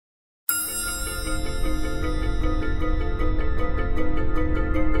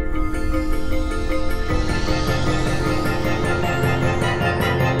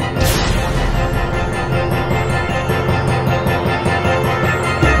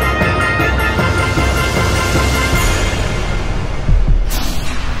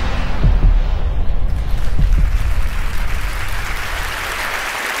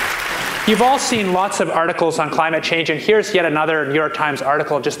You've all seen lots of articles on climate change, and here's yet another New York Times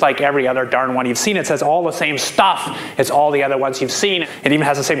article, just like every other darn one you've seen. It says all the same stuff as all the other ones you've seen. It even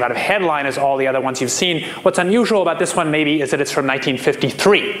has the same kind of headline as all the other ones you've seen. What's unusual about this one maybe is that it's from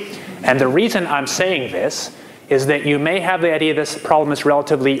 1953. And the reason I'm saying this is that you may have the idea this problem is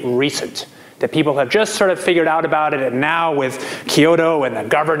relatively recent, that people have just sort of figured out about it, and now with Kyoto and the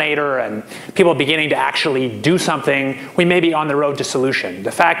governor and people beginning to actually do something, we may be on the road to solution.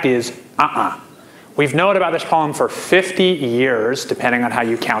 The fact is, We've known about this problem for 50 years, depending on how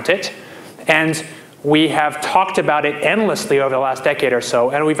you count it, and we have talked about it endlessly over the last decade or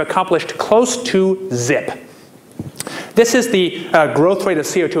so, and we've accomplished close to zip. This is the growth rate of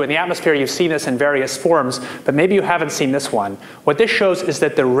CO2 in the atmosphere. You've seen this in various forms, but maybe you haven't seen this one. What this shows is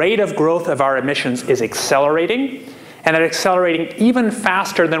that the rate of growth of our emissions is accelerating, and they're accelerating even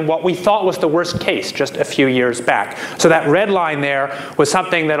faster than what we thought was the worst case just a few years back. So that red line there was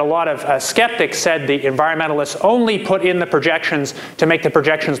something that a lot of skeptics said the environmentalists only put in the projections to make the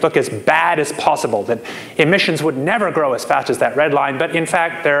projections look as bad as possible, that emissions would never grow as fast as that red line, but in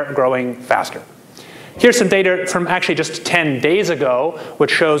fact they're growing faster. Here's some data from actually just 10 days ago, which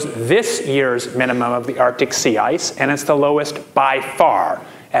shows this year's minimum of the Arctic sea ice, and it's the lowest by far.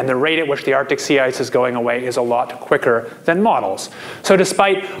 And the rate at which the Arctic sea ice is going away is a lot quicker than models. So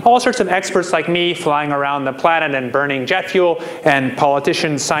despite all sorts of experts like me flying around the planet and burning jet fuel, and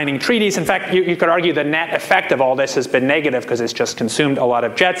politicians signing treaties, in fact, you could argue the net effect of all this has been negative because it's just consumed a lot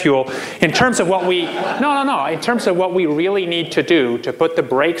of jet fuel. In terms of what we, in terms of what we really need to do to put the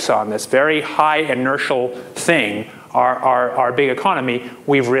brakes on this very high inertial thing, our big economy,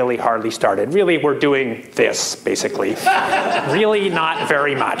 we've really hardly started. Really, we're doing this, basically. Really not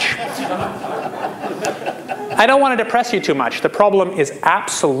very much. I don't want to depress you too much. The problem is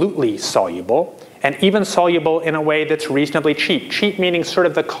absolutely soluble, and even soluble in a way that's reasonably cheap. Cheap meaning sort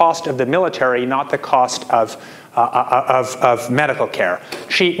of the cost of the military, not the cost of medical care.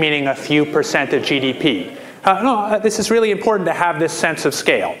 Cheap meaning a few percent of GDP. This is really important to have this sense of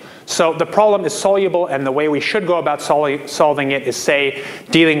scale. So the problem is soluble, and the way we should go about solving it is, say,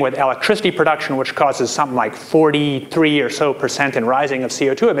 dealing with electricity production, which causes something like 43% or so in rising of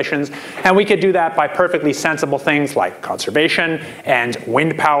CO2 emissions. And we could do that by perfectly sensible things like conservation and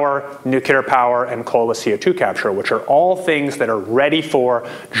wind power, nuclear power, and coal with CO2 capture, which are all things that are ready for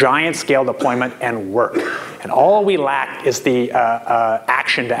giant scale deployment and work. And all we lack is the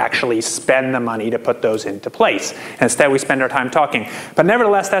action to actually spend the money to put those into place. And instead, we spend our time talking. But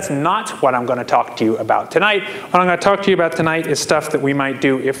nevertheless, that's not what I'm going to talk to you about tonight. What I'm going to talk to you about tonight is stuff that we might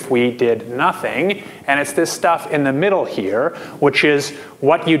do if we did nothing. And it's this stuff in the middle here, which is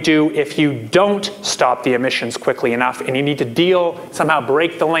what you do if you don't stop the emissions quickly enough, and you need to somehow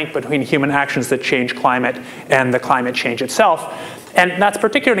break the link between human actions that change climate and the climate change itself. And that's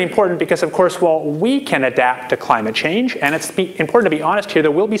particularly important because, of course, while we can adapt to climate change, and it's important to be honest here,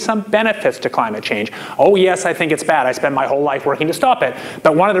 there will be some benefits to climate change. Oh yes, I think it's bad. I spend my whole life working to stop it.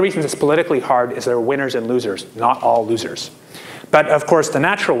 But one of the reasons it's politically hard is there are winners and losers, not all losers. But of course, the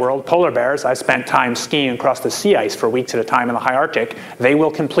natural world, polar bears, I've spent time skiing across the sea ice for weeks at a time in the high Arctic, they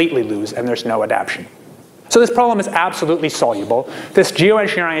will completely lose, and there's no adaptation. So this problem is absolutely soluble. This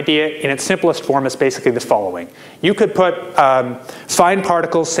geoengineering idea in its simplest form is basically the following. You could put fine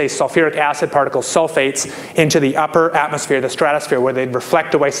particles, say sulfuric acid particles, sulfates, into the upper atmosphere, the stratosphere, where they'd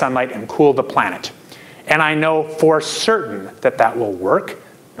reflect away sunlight and cool the planet. And I know for certain that that will work.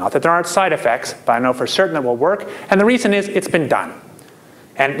 Not that there aren't side effects, but I know for certain that will work. And the reason is it's been done.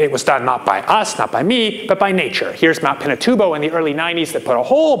 And it was done not by us, not by me, but by nature. Here's Mount Pinatubo in the early 90s that put a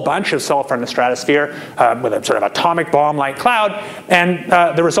whole bunch of sulfur in the stratosphere with a sort of atomic bomb-like cloud. And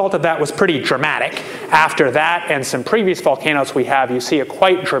the result of that was pretty dramatic. After that and some previous volcanoes we have, you see a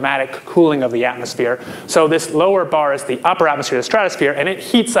quite dramatic cooling of the atmosphere. So this lower bar is the upper atmosphere of the stratosphere, and it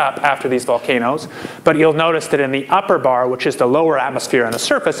heats up after these volcanoes. But you'll notice that in the upper bar, which is the lower atmosphere on the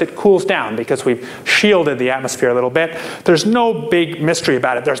surface, it cools down because we've shielded the atmosphere a little bit. There's no big mystery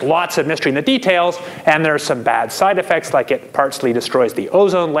about it. There's lots of mystery in the details, and there's some bad side effects, like it partially destroys the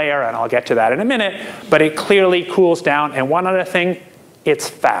ozone layer, and I'll get to that in a minute, but it clearly cools down. And one other thing, it's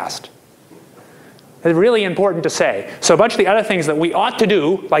fast. It's really important to say. So a bunch of the other things that we ought to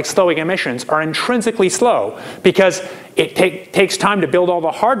do, like slowing emissions, are intrinsically slow because it takes time to build all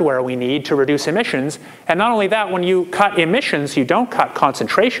the hardware we need to reduce emissions. And not only that, when you cut emissions, you don't cut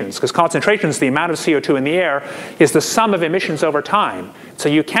concentrations, because concentrations, the amount of CO2 in the air, is the sum of emissions over time. So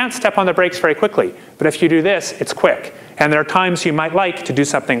you can't step on the brakes very quickly. But if you do this, it's quick. And there are times you might like to do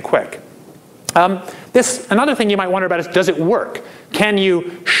something quick. Another thing you might wonder about is, does it work? Can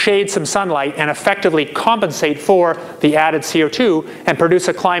you shade some sunlight and effectively compensate for the added CO2 and produce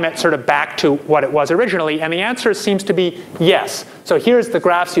a climate sort of back to what it was originally? And the answer seems to be yes. So here's the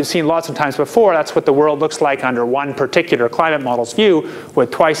graphs you've seen lots of times before. That's what the world looks like under one particular climate model's view,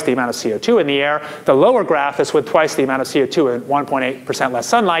 with twice the amount of CO2 in the air. The lower graph is with twice the amount of CO2 and 1.8% less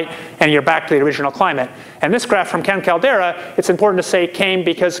sunlight, and you're back to the original climate. And this graph from Ken Caldera, it's important to say, came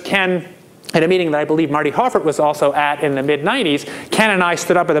because Ken, at a meeting that I believe Marty Hoffert was also at in the mid-90s, Ken and I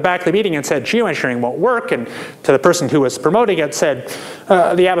stood up at the back of the meeting and said, geoengineering won't work. And to the person who was promoting it said,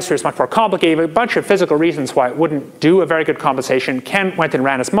 the atmosphere is much more complicated, a bunch of physical reasons why it wouldn't do a very good compensation. Ken went and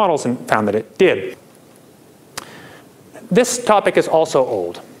ran his models and found that it did. This topic is also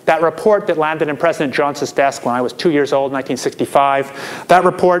old. That report that landed in President Johnson's desk when I was 2 years old, 1965, that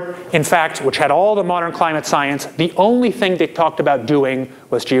report, in fact, which had all the modern climate science, the only thing they talked about doing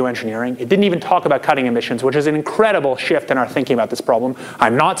was geoengineering. It didn't even talk about cutting emissions, which is an incredible shift in our thinking about this problem.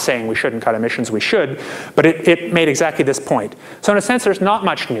 I'm not saying we shouldn't cut emissions, we should, but it made exactly this point. So in a sense, there's not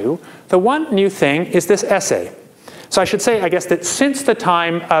much new. The one new thing is this essay. So I should say, I guess, that since the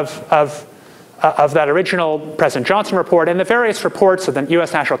time of that original President Johnson report and the various reports of the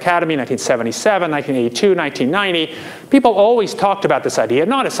US National Academy, 1977, 1982, 1990, people always talked about this idea,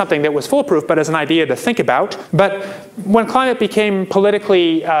 not as something that was foolproof, but as an idea to think about. But when climate became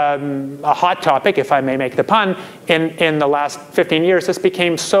politically a hot topic, if I may make the pun, in the last 15 years, this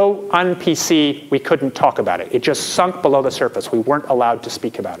became so un-PC we couldn't talk about it. It just sunk below the surface. We weren't allowed to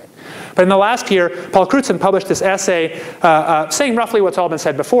speak about it. But in the last year, Paul Crutzen published this essay saying roughly what's all been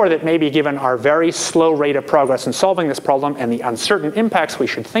said before, that maybe given our very slow rate of progress in solving this problem and the uncertain impacts, we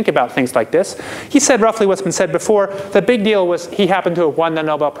should think about things like this. He said roughly what's been said before. The big deal was he happened to have won the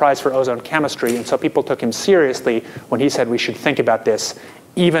Nobel Prize for ozone chemistry, and so people took him seriously when he said we should think about this,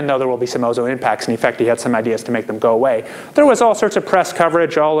 even though there will be some ozone impacts. And in fact, he had some ideas to make them go away. There was all sorts of press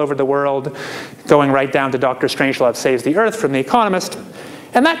coverage all over the world, going right down to Dr. Strangelove Saves the Earth from The Economist.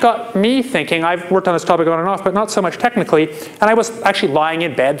 And that got me thinking. I've worked on this topic on and off, but not so much technically. And I was actually lying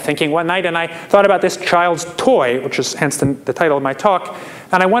in bed thinking one night, and I thought about this child's toy, which is hence the title of my talk.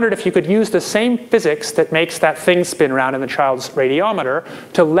 And I wondered if you could use the same physics that makes that thing spin around in the child's radiometer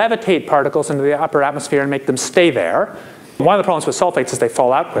to levitate particles into the upper atmosphere and make them stay there. One of the problems with sulfates is they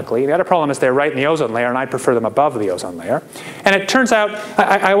fall out quickly. The other problem is they're right in the ozone layer, and I'd prefer them above the ozone layer. And it turns out,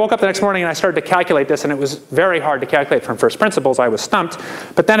 I woke up the next morning and I started to calculate this, and it was very hard to calculate from first principles. I was stumped.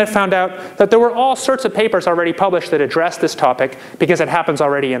 But then it found out that there were all sorts of papers already published that address this topic because it happens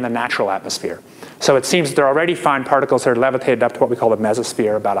already in the natural atmosphere. So it seems there are already fine particles that are levitated up to what we call the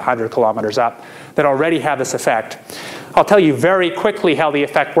mesosphere, about 100 kilometers up, that already have this effect. I'll tell you very quickly how the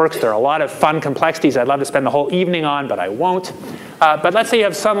effect works. There are a lot of fun complexities I'd love to spend the whole evening on, but I won't. But let's say you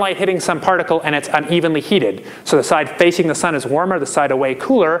have sunlight hitting some particle and it's unevenly heated. So the side facing the sun is warmer, the side away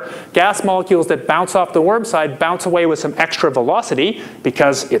cooler. Gas molecules that bounce off the warm side bounce away with some extra velocity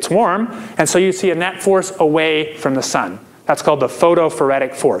because it's warm. And so you see a net force away from the sun. That's called the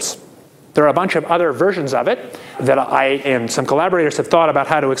photophoretic force. There are a bunch of other versions of it that I and some collaborators have thought about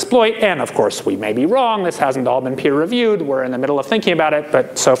how to exploit. And of course, we may be wrong. This hasn't all been peer reviewed. We're in the middle of thinking about it,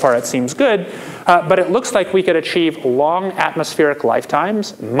 but so far it seems good. But it looks like we could achieve long atmospheric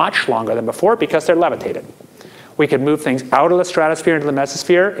lifetimes, much longer than before, because they're levitated. We could move things out of the stratosphere into the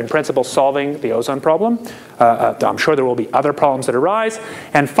mesosphere, in principle solving the ozone problem. I'm sure there will be other problems that arise.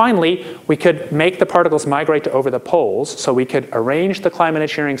 And finally, we could make the particles migrate to over the poles, so we could arrange the climate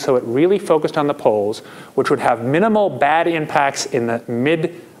engineering so it really focused on the poles, which would have minimal bad impacts in the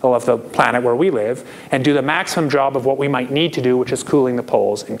middle of the planet where we live, and do the maximum job of what we might need to do, which is cooling the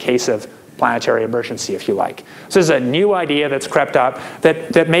poles in case of planetary emergency, if you like. So this is a new idea that's crept up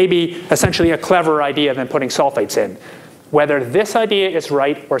that may be essentially a cleverer idea than putting sulfates in. Whether this idea is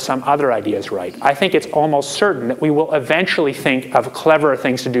right or some other idea is right, I think it's almost certain that we will eventually think of cleverer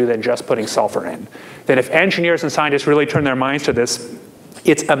things to do than just putting sulfur in. That if engineers and scientists really turn their minds to this,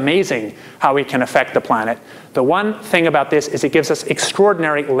 it's amazing how we can affect the planet. The one thing about this is it gives us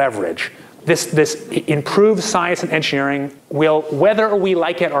extraordinary leverage. This improved science and engineering will, whether we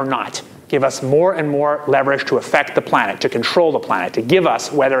like it or not, give us more and more leverage to affect the planet, to control the planet, to give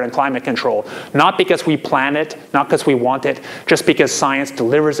us weather and climate control, not because we plan it, not because we want it, just because science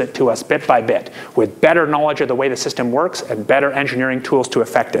delivers it to us bit by bit, with better knowledge of the way the system works and better engineering tools to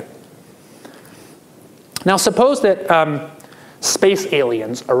affect it. Now suppose that space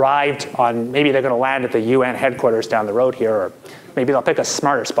aliens arrived on, maybe they're going to land at the UN headquarters down the road here, or maybe they'll pick a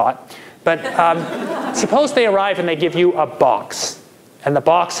smarter spot. But suppose they arrive and they give you a box. And the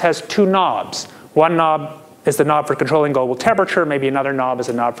box has two knobs. One knob is the knob for controlling global temperature. Maybe another knob is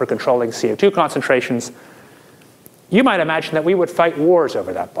a knob for controlling CO2 concentrations. You might imagine that we would fight wars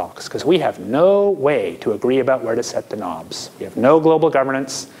over that box because we have no way to agree about where to set the knobs. We have no global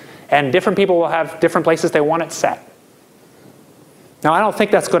governance, and different people will have different places they want it set. Now, I don't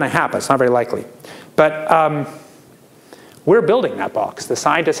think that's going to happen. It's not very likely. But we're building that box. The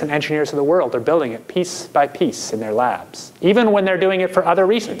scientists and engineers of the world are building it piece by piece in their labs, even when they're doing it for other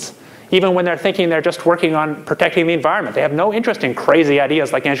reasons. Even when they're thinking they're just working on protecting the environment. They have no interest in crazy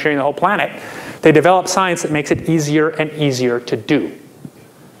ideas like engineering the whole planet. They develop science that makes it easier and easier to do.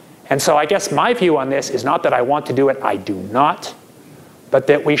 And so I guess my view on this is not that I want to do it, I do not, but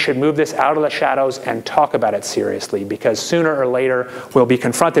that we should move this out of the shadows and talk about it seriously, because sooner or later we'll be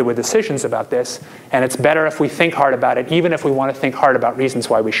confronted with decisions about this, and it's better if we think hard about it, even if we want to think hard about reasons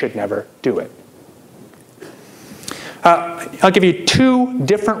why we should never do it. I'll give you two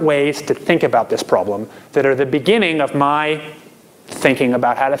different ways to think about this problem that are the beginning of my thinking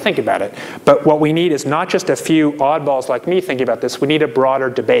about how to think about it. But what we need is not just a few oddballs like me thinking about this. We need a broader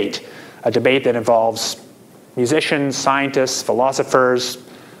debate, a debate that involves musicians, scientists, philosophers,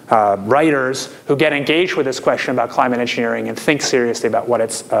 writers who get engaged with this question about climate engineering and think seriously about what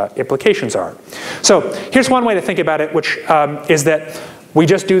its implications are. So here's one way to think about it, which is that we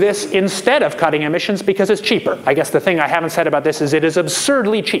just do this instead of cutting emissions because it's cheaper. I guess the thing I haven't said about this is it is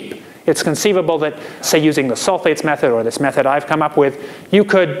absurdly cheap. It's conceivable that, say, using the sulfates method or this method I've come up with, you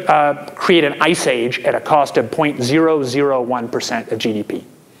could create an ice age at a cost of 0.001% of GDP.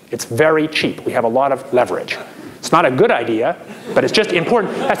 It's very cheap. We have a lot of leverage. It's not a good idea, but it's just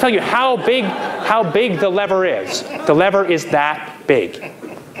important. I tell you how big the lever is. The lever is that big.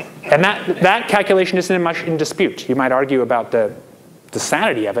 And that calculation isn't much in dispute. You might argue about the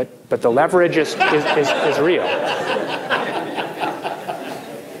sanity of it, but the leverage is real.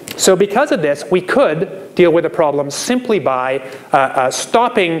 So because of this, we could deal with the problem simply by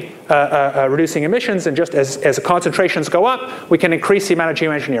stopping reducing emissions, and just as concentrations go up, we can increase the amount of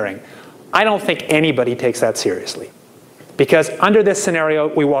geoengineering. I don't think anybody takes that seriously. Because under this scenario,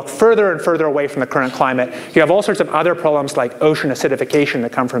 we walk further and further away from the current climate. You have all sorts of other problems like ocean acidification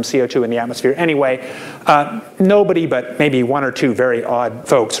that come from CO2 in the atmosphere anyway. Nobody but maybe one or two very odd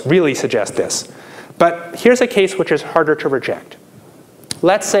folks really suggest this. But here's a case which is harder to reject.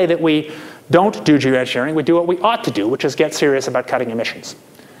 Let's say that we don't do geoengineering. We do what we ought to do, which is get serious about cutting emissions.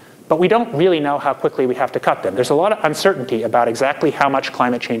 But we don't really know how quickly we have to cut them. There's a lot of uncertainty about exactly how much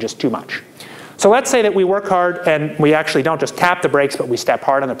climate change is too much. So let's say that we work hard and we actually don't just tap the brakes, but we step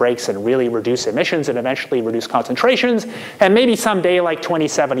hard on the brakes and really reduce emissions and eventually reduce concentrations. And maybe someday like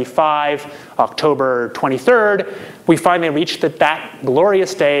 2075, October 23rd, we finally reach that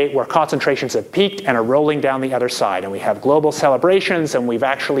glorious day where concentrations have peaked and are rolling down the other side. And we have global celebrations and we've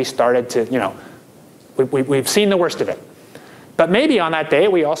actually started to, we've seen the worst of it. But maybe on that day,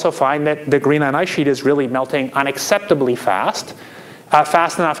 we also find that the Greenland ice sheet is really melting unacceptably fast.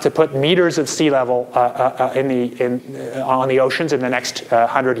 Fast enough to put meters of sea level on the oceans in the next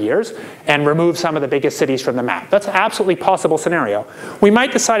 100 years and remove some of the biggest cities from the map. That's an absolutely possible scenario. We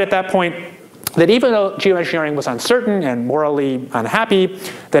might decide at that point that even though geoengineering was uncertain and morally unhappy,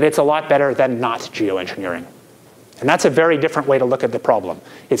 that it's a lot better than not geoengineering. And that's a very different way to look at the problem.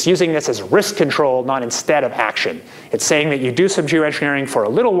 It's using this as risk control, not instead of action. It's saying that you do some geoengineering for a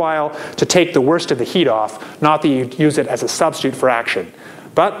little while to take the worst of the heat off, not that you use it as a substitute for action.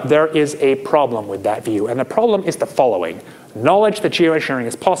 But there is a problem with that view, and the problem is the following. Knowledge that geoengineering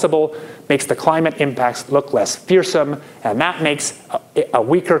is possible makes the climate impacts look less fearsome, and that makes a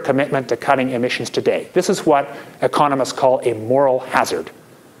weaker commitment to cutting emissions today. This is what economists call a moral hazard.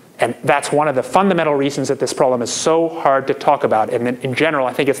 And that's one of the fundamental reasons that this problem is so hard to talk about. And in general,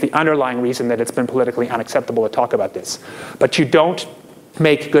 I think it's the underlying reason that it's been politically unacceptable to talk about this. But you don't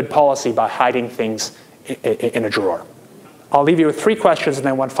make good policy by hiding things in a drawer. I'll leave you with 3 questions and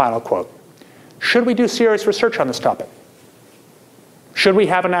then one final quote. Should we do serious research on this topic? Should we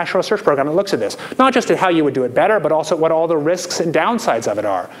have a national research program that looks at this? Not just at how you would do it better, but also what all the risks and downsides of it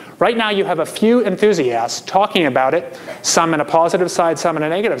are. Right now you have a few enthusiasts talking about it, some in a positive side, some in a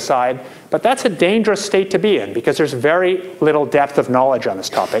negative side, but that's a dangerous state to be in because there's very little depth of knowledge on this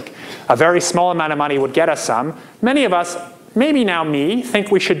topic. A very small amount of money would get us some. Many of us, maybe now me,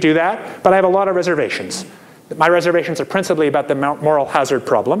 think we should do that, but I have a lot of reservations. My reservations are principally about the moral hazard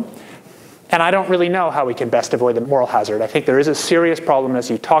problem. And I don't really know how we can best avoid the moral hazard. I think there is a serious problem as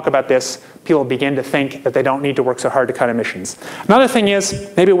you talk about this. People begin to think that they don't need to work so hard to cut emissions. Another thing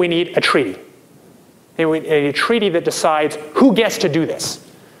is maybe we need a treaty. Maybe we need a treaty that decides who gets to do this.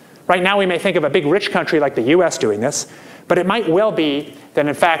 Right now we may think of a big rich country like the US doing this, but it might well be then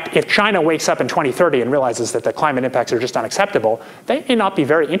in fact, if China wakes up in 2030 and realizes that the climate impacts are just unacceptable, they may not be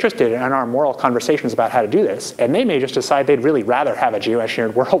very interested in our moral conversations about how to do this. And they may just decide they'd really rather have a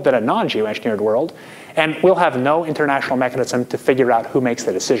geoengineered world than a non-geoengineered world. And we'll have no international mechanism to figure out who makes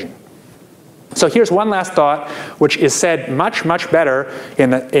the decision. So here's one last thought, which is said much, much better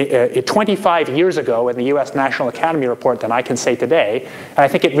 25 years ago in the US National Academy report than I can say today. And I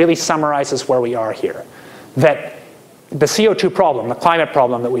think it really summarizes where we are here. That the CO2 problem, the climate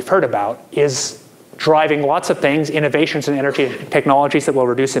problem that we've heard about, is driving lots of things, innovations in energy technologies that will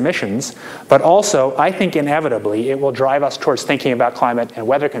reduce emissions. But also, I think inevitably, it will drive us towards thinking about climate and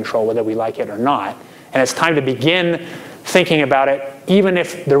weather control, whether we like it or not. And it's time to begin thinking about it, even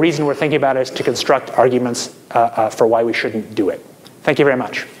if the reason we're thinking about it is to construct arguments for why we shouldn't do it. Thank you very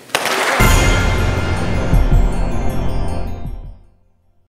much.